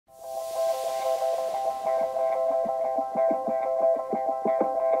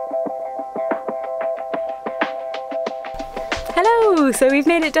Hello! So we've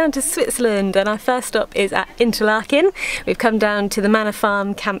made it down to Switzerland and our first stop is at Interlaken. We've come down to the Manor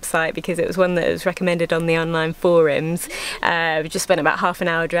Farm campsite because it was one that was recommended on the online forums. We just spent about half an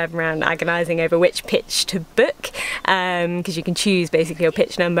hour driving around agonising over which pitch to book because you can choose basically your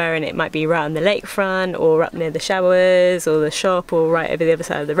pitch number and it might be right on the lakefront or up near the showers or the shop or right over the other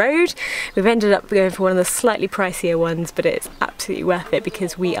side of the road. We've ended up going for one of the slightly pricier ones, but it's absolutely worth it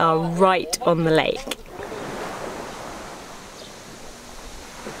because we are right on the lake.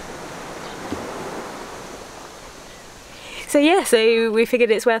 So yeah, so we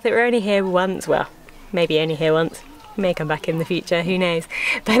figured it's worth it. We're only here once, well, maybe only here once. We may come back in the future, who knows.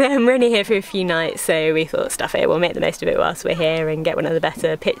 But we're only here for a few nights, so we thought, stuff it, we'll make the most of it whilst we're here and get one of the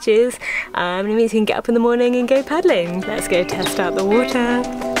better pitches. And it means we can get up in the morning and go paddling. Let's go test out the water.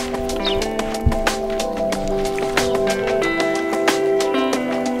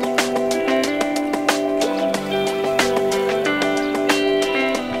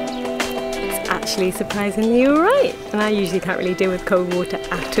 Actually surprisingly alright, and I usually can't really deal with cold water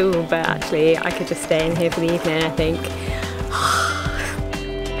at all, but actually I could just stay in here for the evening, I think.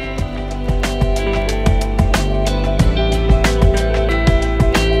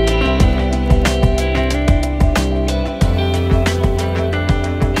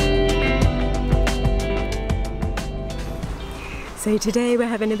 So today we're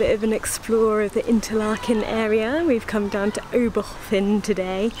having a bit of an explore of the Interlaken area. We've come down to Oberhofen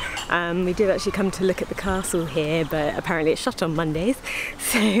today. We did actually come to look at the castle here, but apparently it's shut on Mondays.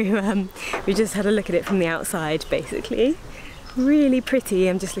 So we just had a look at it from the outside basically. Really pretty,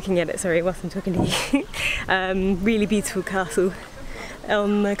 I'm just looking at it, sorry, whilst I'm talking to you. Really beautiful castle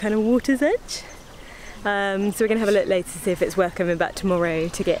on the kind of water's edge. So we're going to have a look later to see if it's worth coming back tomorrow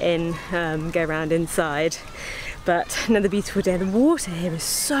to get in, go around inside. But another beautiful day. The water here is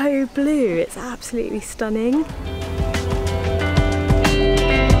so blue, it's absolutely stunning.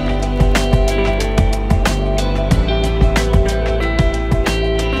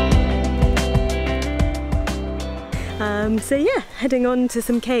 So yeah, heading on to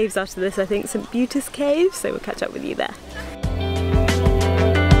some caves after this, I think St. Butus Cave, so we'll catch up with you there.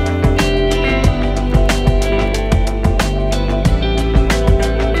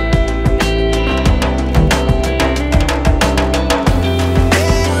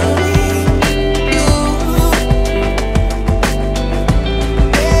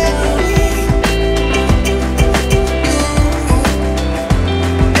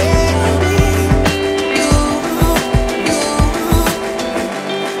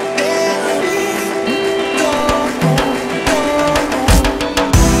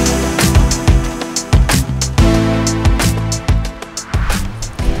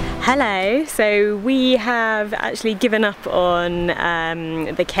 Hello, so we have actually given up on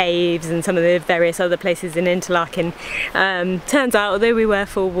the caves and some of the various other places in Interlaken. Turns out, although we were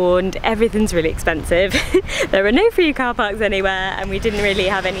forewarned, everything's really expensive. There are no free car parks anywhere and we didn't really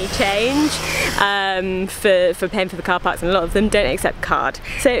have any change for paying for the car parks, and a lot of them don't accept card.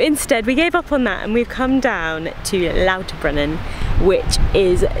 So instead we gave up on that and we've come down to Lauterbrunnen, which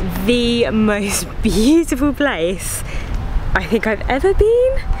is the most beautiful place I think I've ever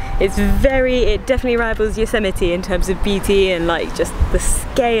been. It definitely rivals Yosemite in terms of beauty and like just the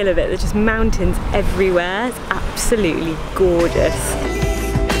scale of it. There's just mountains everywhere. It's absolutely gorgeous.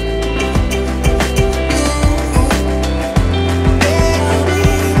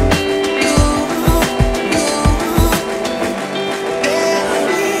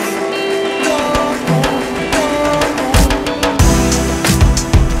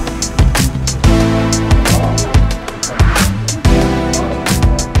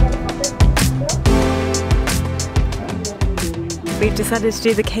 We've decided to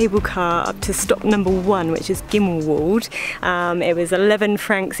do the cable car up to stop number 1, which is Gimmelwald. It was 11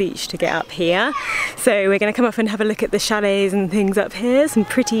 francs each to get up here. So we're going to come up and have a look at the chalets and things up here. Some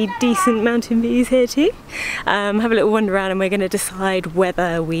pretty decent mountain views here too. Have a little wander around and we're going to decide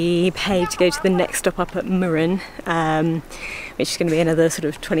whether we pay to go to the next stop up at Murren, which is going to be another sort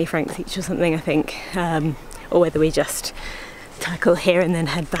of 20 francs each or something, I think. Or whether we just tackle here and then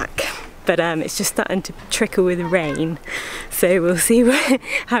head back. But it's just starting to trickle with rain, so we'll see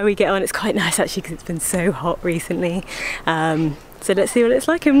how we get on. It's quite nice actually because it's been so hot recently. So let's see what it's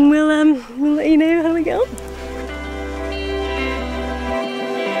like and we'll let you know how we get on.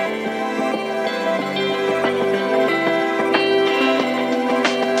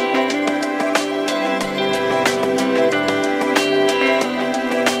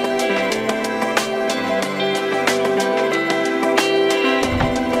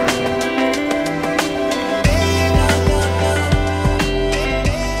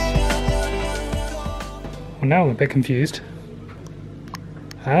 Well, now I'm a bit confused.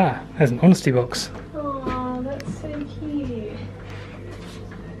 Ah, there's an honesty box. Oh, that's so cute.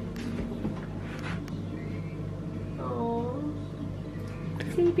 Oh.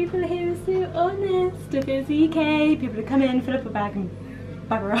 See, people here are so honest. Look, it's the UK. People come in, fill up a bag and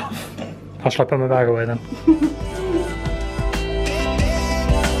bugger off. How shall I put my bag away then?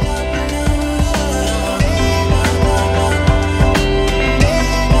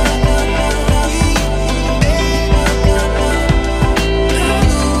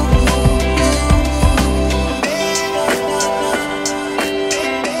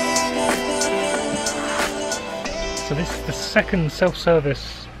 So this is the second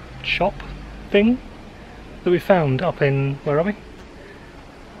self-service shop thing that we found up in, where are we?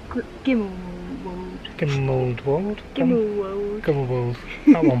 Gimmelwold. Gimmelwold? Gimmelwold. Gimmelwold,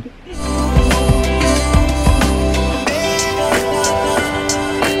 that one.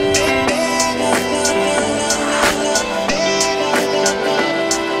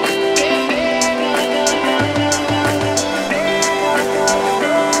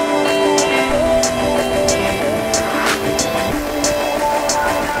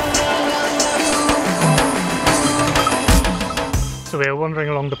 So we are wandering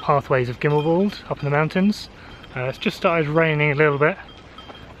along the pathways of Gimmelwold up in the mountains. It's just started raining a little bit,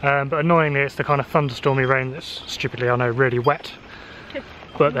 but annoyingly it's the kind of thunderstormy rain that's, stupidly I know, really wet.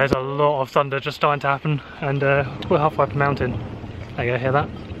 But there's a lot of thunder just starting to happen, and we're halfway up the mountain. There you go, hear that?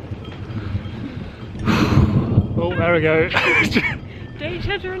 Oh, there we go. Don't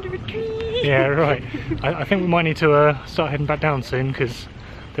shelter under a tree. Yeah, right. I think we might need to start heading back down soon, because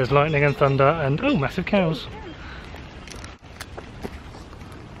there's lightning and thunder and, oh, massive cows.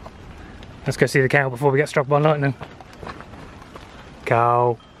 Let's go see the cow before we get struck by lightning.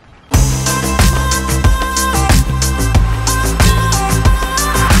 Cow.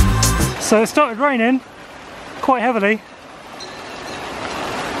 So it started raining quite heavily.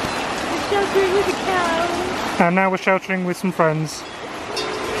 We're sheltering with a cow. And now we're sheltering with some friends.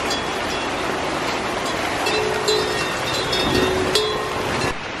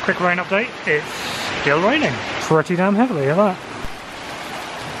 Quick rain update, it's still raining. Pretty damn heavily, look at that.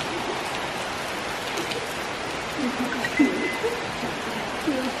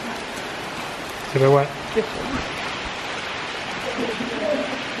 It's a bit wet.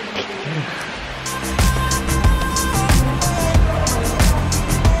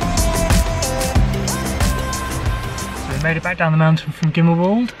 So we made it back down the mountain from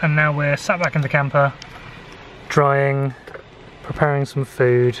Gimmelwold, and now we're sat back in the camper, drying, preparing some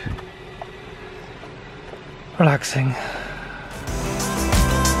food, relaxing.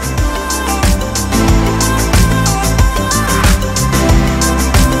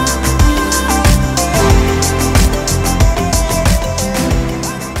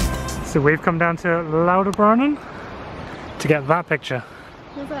 So we've come down to Lauterbrunnen to get that picture.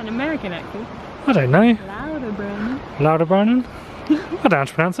 Was that an American accent? I don't know. Lauterbrunnen. Lauterbrunnen? I don't know how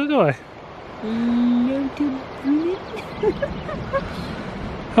to pronounce it, do I? Lauterbrunnen.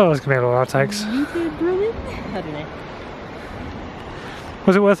 Oh, there's going to be a lot of outtakes. Lauterbrunnen? I don't know.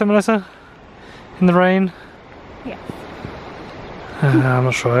 Was it worth it, Melissa? In the rain? Yeah. I'm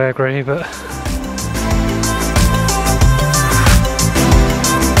not sure I agree, but...